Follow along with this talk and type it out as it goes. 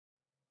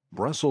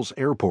Brussels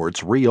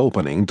Airport's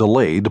reopening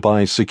delayed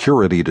by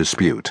security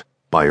dispute.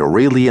 By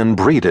Aurelien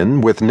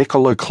Breeden with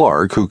Nicola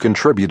Clark, who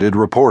contributed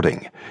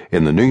reporting.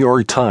 In the New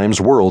York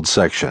Times World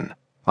section.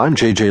 I'm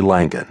J.J.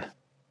 Langen.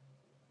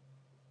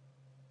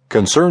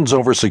 Concerns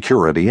over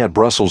security at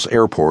Brussels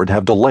Airport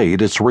have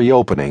delayed its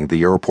reopening,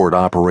 the airport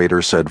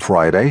operator said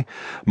Friday,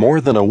 more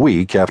than a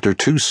week after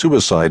two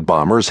suicide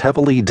bombers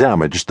heavily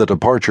damaged the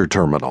departure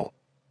terminal.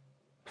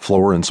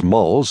 Florence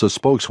Mulls, a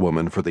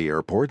spokeswoman for the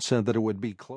airport, said that it would be closed.